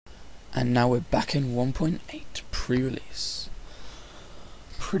And now we're back in 1.8 pre-release.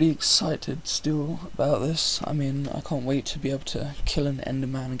 Pretty excited still about this. I mean, I can't wait to be able to kill an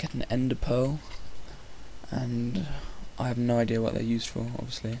enderman and get an ender pearl. And I have no idea what they're used for,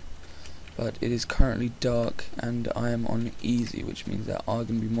 obviously. But it is currently dark and I am on easy, which means there are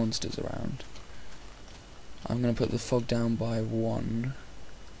going to be monsters around. I'm going to put the fog down by 1.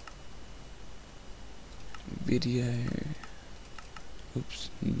 Video. Oops,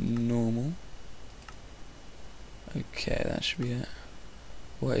 normal. Okay, that should be it.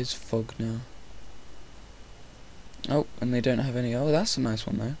 What is fog now? Oh, and they don't have any. Oh, that's a nice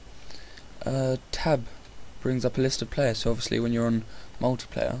one though. Tab brings up a list of players, so obviously when you're on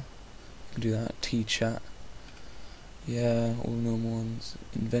multiplayer, you can do that. T-chat. Yeah, all normal ones.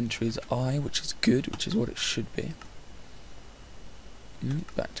 Inventory is I, which is good, which is what it should be.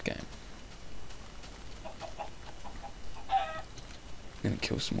 Back to game. I'm gonna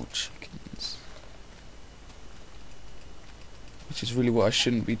kill some more chickens, which is really what I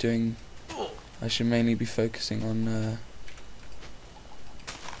shouldn't be doing. I should mainly be focusing on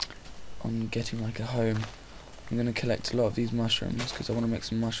getting like a home. I'm gonna collect a lot of these mushrooms because I want to make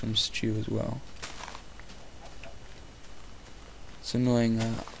some mushroom stew as well. It's annoying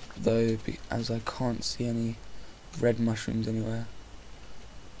though, as I can't see any red mushrooms anywhere.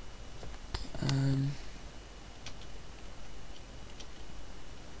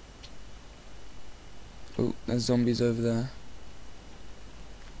 Oh, there's zombies over there.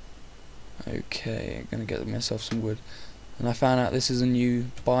 Okay, I'm gonna get myself some wood. And I found out this is a new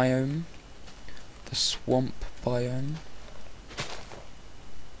biome, the swamp biome.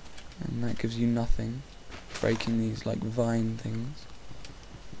 And that gives you nothing, breaking these like vine things.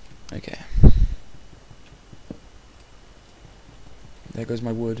 Okay. There goes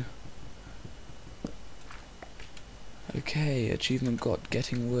my wood. Okay, achievement got,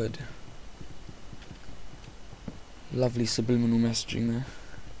 getting wood. Lovely subliminal messaging there.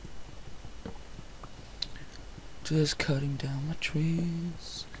 Just cutting down my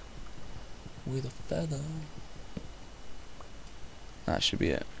trees with a feather. That should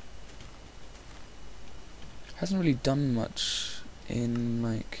be it. Hasn't really done much in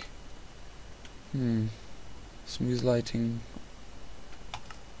like smooth lighting.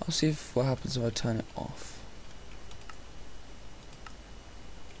 I'll see if what happens if I turn it off.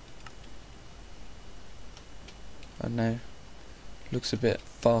 I don't know. Looks a bit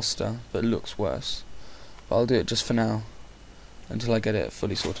faster, but looks worse. But I'll do it just for now, until I get it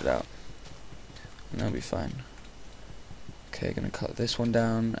fully sorted out, and that'll be fine. Okay, gonna cut this one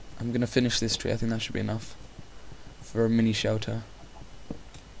down. I'm gonna finish this tree. I think that should be enough for a mini shelter.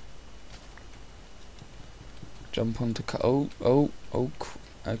 Jump on to cut. Oh,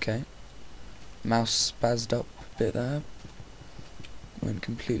 okay. Mouse spazzed up a bit there. Went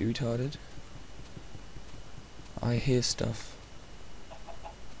completely retarded. I hear stuff.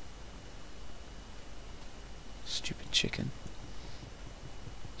 Stupid chicken.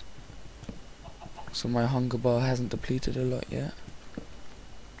 So my hunger bar hasn't depleted a lot yet.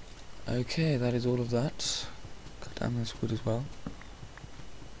 Okay, that is all of that. Cut down this wood as well.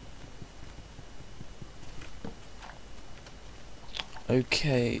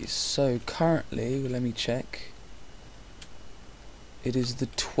 Okay, so currently, let me check. It is the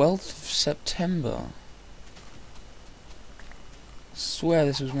 12th of September. Swear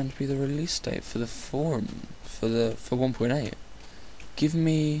this was meant to be the release date for the forum for 1.8. Give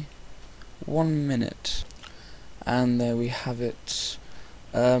me 1 minute, and there we have it.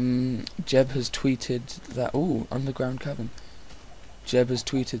 Jeb has tweeted that underground cavern. Jeb has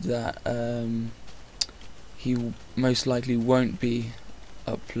tweeted that he most likely won't be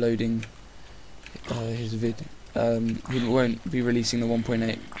uploading his vid. He won't be releasing the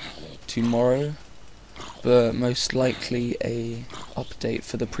 1.8 tomorrow, but most likely a update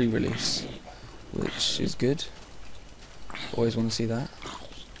for the pre-release, which is good. Always want to see that.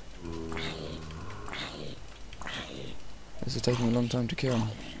 This is taking a long time to kill.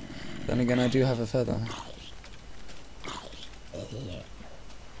 Then again, I do have a feather.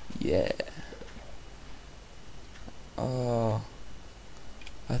 Yeah. Oh,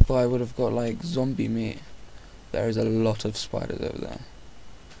 I thought I would have got like zombie meat. There is a lot of spiders over there.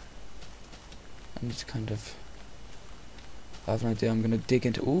 I need to kind of have an idea. I'm gonna dig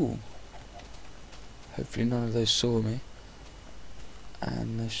into. Ooh. Hopefully none of those saw me.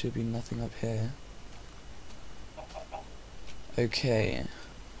 And there should be nothing up here. Okay.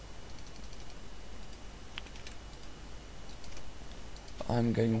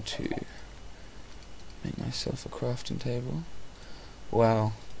 I'm going to make myself a crafting table.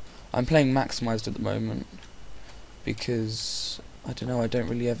 Wow. I'm playing maximized at the moment. because I don't know, I don't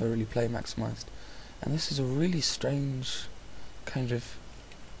really ever play maximized, and this is a really strange kind of,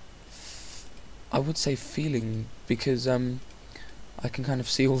 I would say, feeling, because I can kind of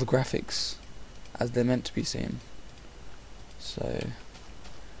see all the graphics as they're meant to be seen, so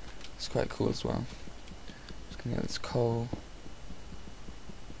it's quite cool as well. Just gonna get this coal.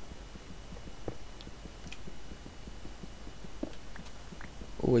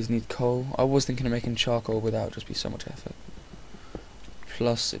 Always need coal. I was thinking of making charcoal, but that would just be so much effort.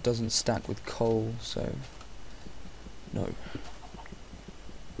 Plus, it doesn't stack with coal, so no.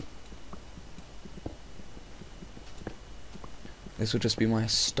 This will just be my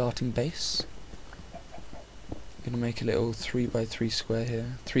starting base. I'm gonna make a little 3x3 square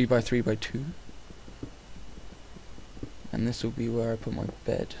here, 3x3x2, and this will be where I put my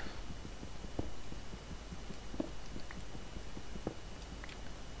bed.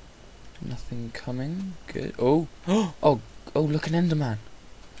 Nothing coming. Good. Oh, oh, look, an Enderman.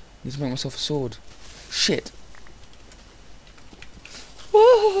 Need to make myself a sword. Shit.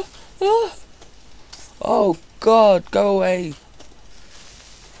 Oh God, go away.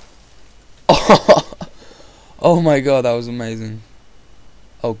 Oh my God, that was amazing.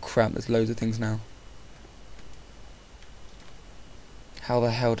 Oh crap, there's loads of things now. How the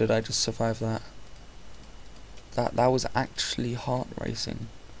hell did I just survive that? That was actually heart racing.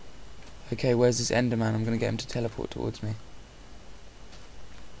 Okay, where's this Enderman? I'm gonna get him to teleport towards me.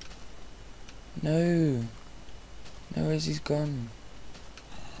 No, where's he's gone?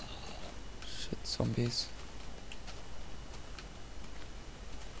 Shit, zombies.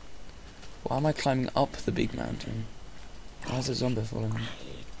 Why am I climbing up the big mountain? Why is a zombie following me?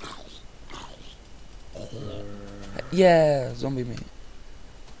 Yeah, zombie meat.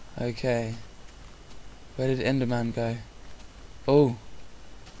 Okay. Where did Enderman go? Oh,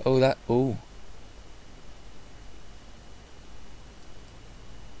 that. Oh.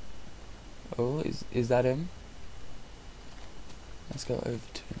 Oh, is that him? Let's go over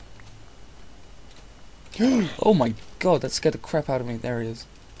to him. Oh my God, that scared the crap out of me. There he is.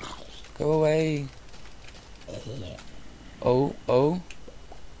 Go away. Oh.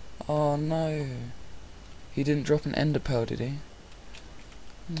 Oh no. He didn't drop an ender pearl, did he?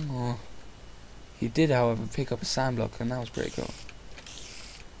 Oh. He did, however, pick up a sand block, and that was pretty cool.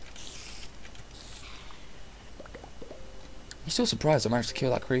 I'm still surprised I managed to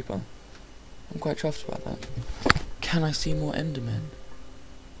kill that creeper. I'm quite chuffed about that. Can I see more endermen?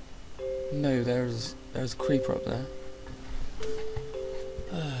 No, there's a creeper up there.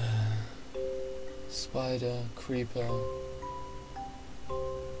 Spider, creeper,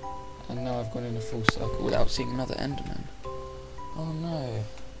 and now I've gone in a full circle without seeing another enderman. Oh no.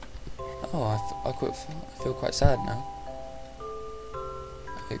 Oh, I feel quite sad now.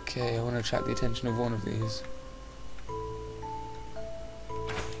 Okay, I want to attract the attention of one of these.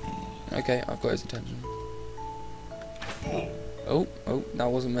 Okay, I've got his attention. Oh, that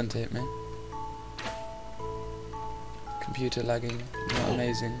wasn't meant to hit me. Computer lagging, not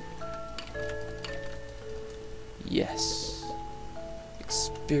amazing. Yes.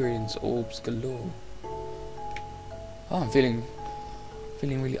 Experience orbs galore. Oh, I'm feeling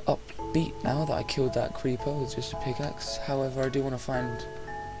really upbeat now that I killed that creeper with just a pickaxe. However, I do want to find...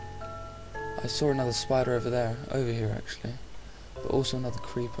 I saw another spider over here actually, but also another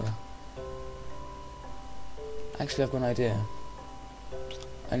creeper. Actually, I've got an idea.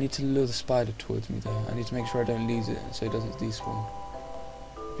 I need to lure the spider towards me though. I need to make sure I don't lose it so it doesn't despawn,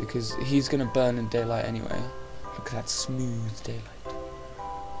 because he's going to burn in daylight anyway. Look at that smooth daylight.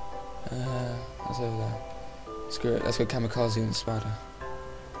 That's over there. Screw it, let's go kamikaze on the spider.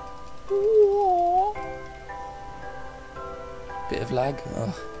 Bit of lag.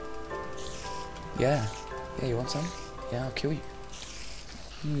 Ugh. Yeah, you want some? Yeah, I'll kill you.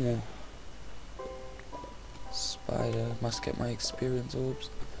 Yeah. Spider, must get my experience orbs.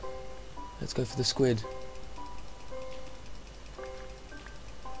 Let's go for the squid.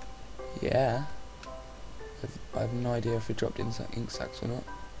 Yeah. I have no idea if it dropped ink sacks or not.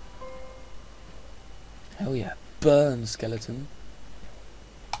 Hell yeah. Burn, skeleton.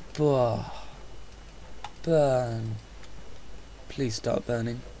 Burn. Please start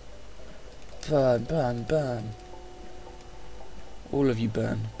burning. Burn. All of you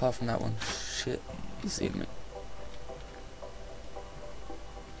burn, apart from that one. Shit, he's seen me.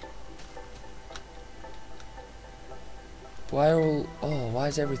 Why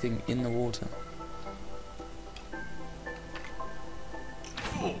is everything in the water?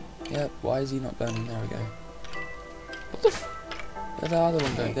 Yep, why is he not burning? There we go. What the f... Where'd the other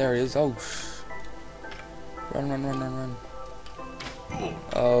one go? There he is. Oh, Run.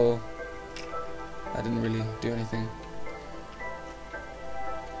 Oh. That didn't really do anything.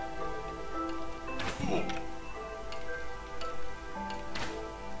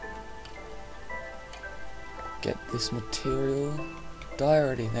 Get this material. Die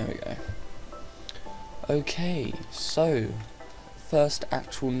already. There we go. Okay, so first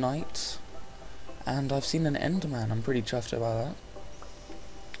actual night, and I've seen an Enderman. I'm pretty chuffed about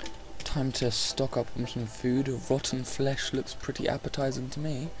that. Time to stock up on some food. Rotten flesh looks pretty appetizing to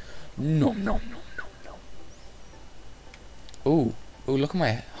me. Nom nom nom nom nom. Oh, oh! Look at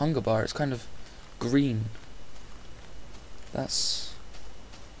my hunger bar. It's kind of green. That's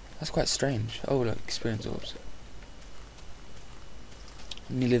quite strange. Oh look, experience orbs.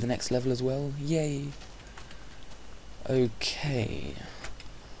 Nearly the next level as well. Yay! Okay.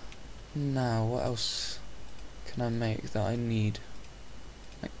 Now, what else can I make that I need?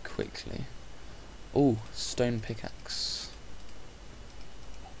 Like quickly. Oh, stone pickaxe.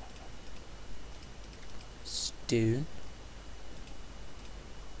 Stone.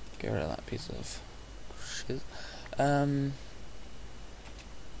 Get rid of that piece of shit. I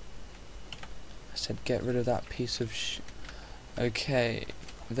said get rid of that piece of Okay,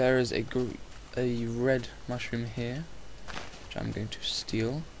 there is a red mushroom here, which I'm going to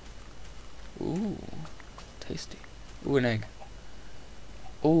steal. Ooh, tasty. Ooh, an egg.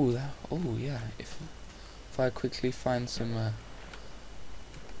 Oh, oh yeah. If I quickly find some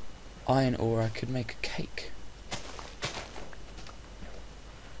iron ore, I could make a cake.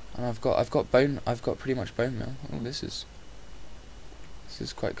 And I've got pretty much bone meal. Oh, this is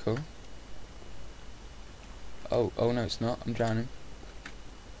quite cool. Oh no, it's not. I'm drowning.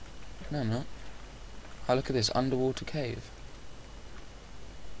 No, I'm not. Oh, look at this underwater cave.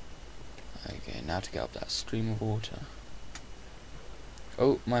 Okay, now to get up that stream of water.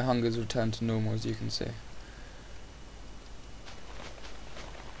 Oh, my hunger's returned to normal, as you can see.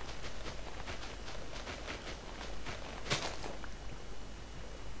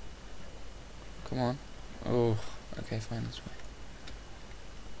 Come on. Oh, okay, fine, this way.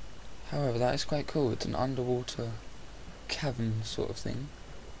 However, that is quite cool. It's an underwater cavern sort of thing.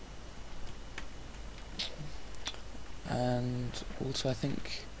 And also, I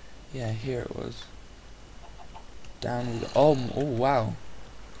think, yeah, here it was. Down with oh wow.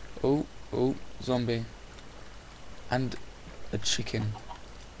 Oh, zombie. And a chicken.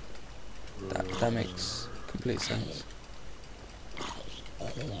 That makes complete sense.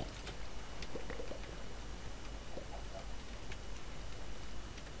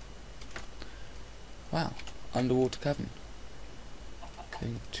 Wow, underwater cavern.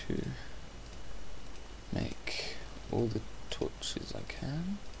 Going to make all the torches I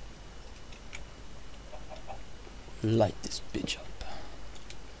can. Light this bitch up.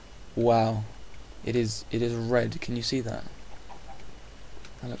 Wow, it is red. Can you see that?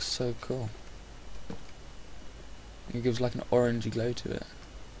 That looks so cool. It gives like an orangey glow to it.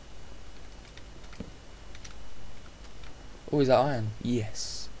 Oh, is that iron?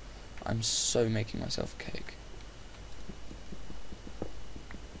 Yes. I'm so making myself a cake.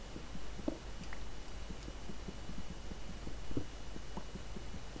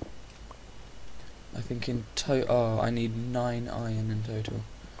 I think in I need 9 iron in total.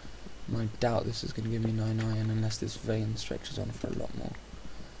 And I doubt this is going to give me 9 iron unless this vein stretches on for a lot more.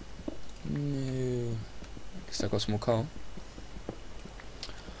 No. I guess I got some more coal.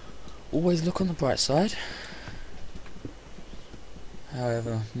 Always look on the bright side.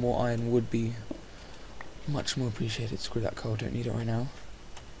 However, more iron would be much more appreciated. Screw that coal, don't need it right now.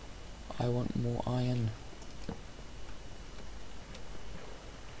 I want more iron.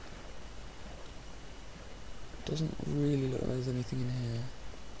 Doesn't really look like there's anything in here.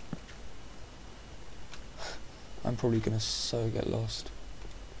 I'm probably gonna so get lost.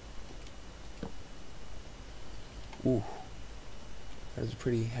 Ooh, that is a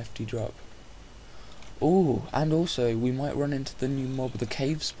pretty hefty drop. Ooh, and also we might run into the new mob, the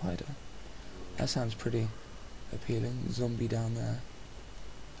cave spider. That sounds pretty appealing. Zombie down there.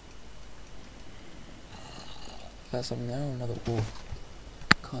 Is that something there or another wall?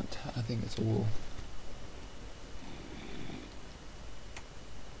 Can't tell. I think it's a wall.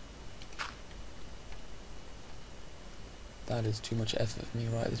 That is too much effort for me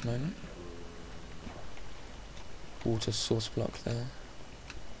right at this moment. Water source block there.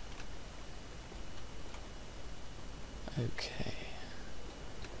 Okay.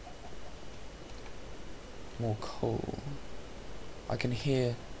 More coal. I can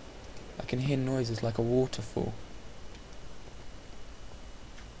hear noises like a waterfall.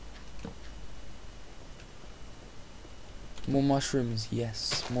 More mushrooms,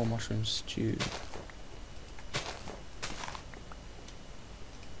 yes, more mushroom stew.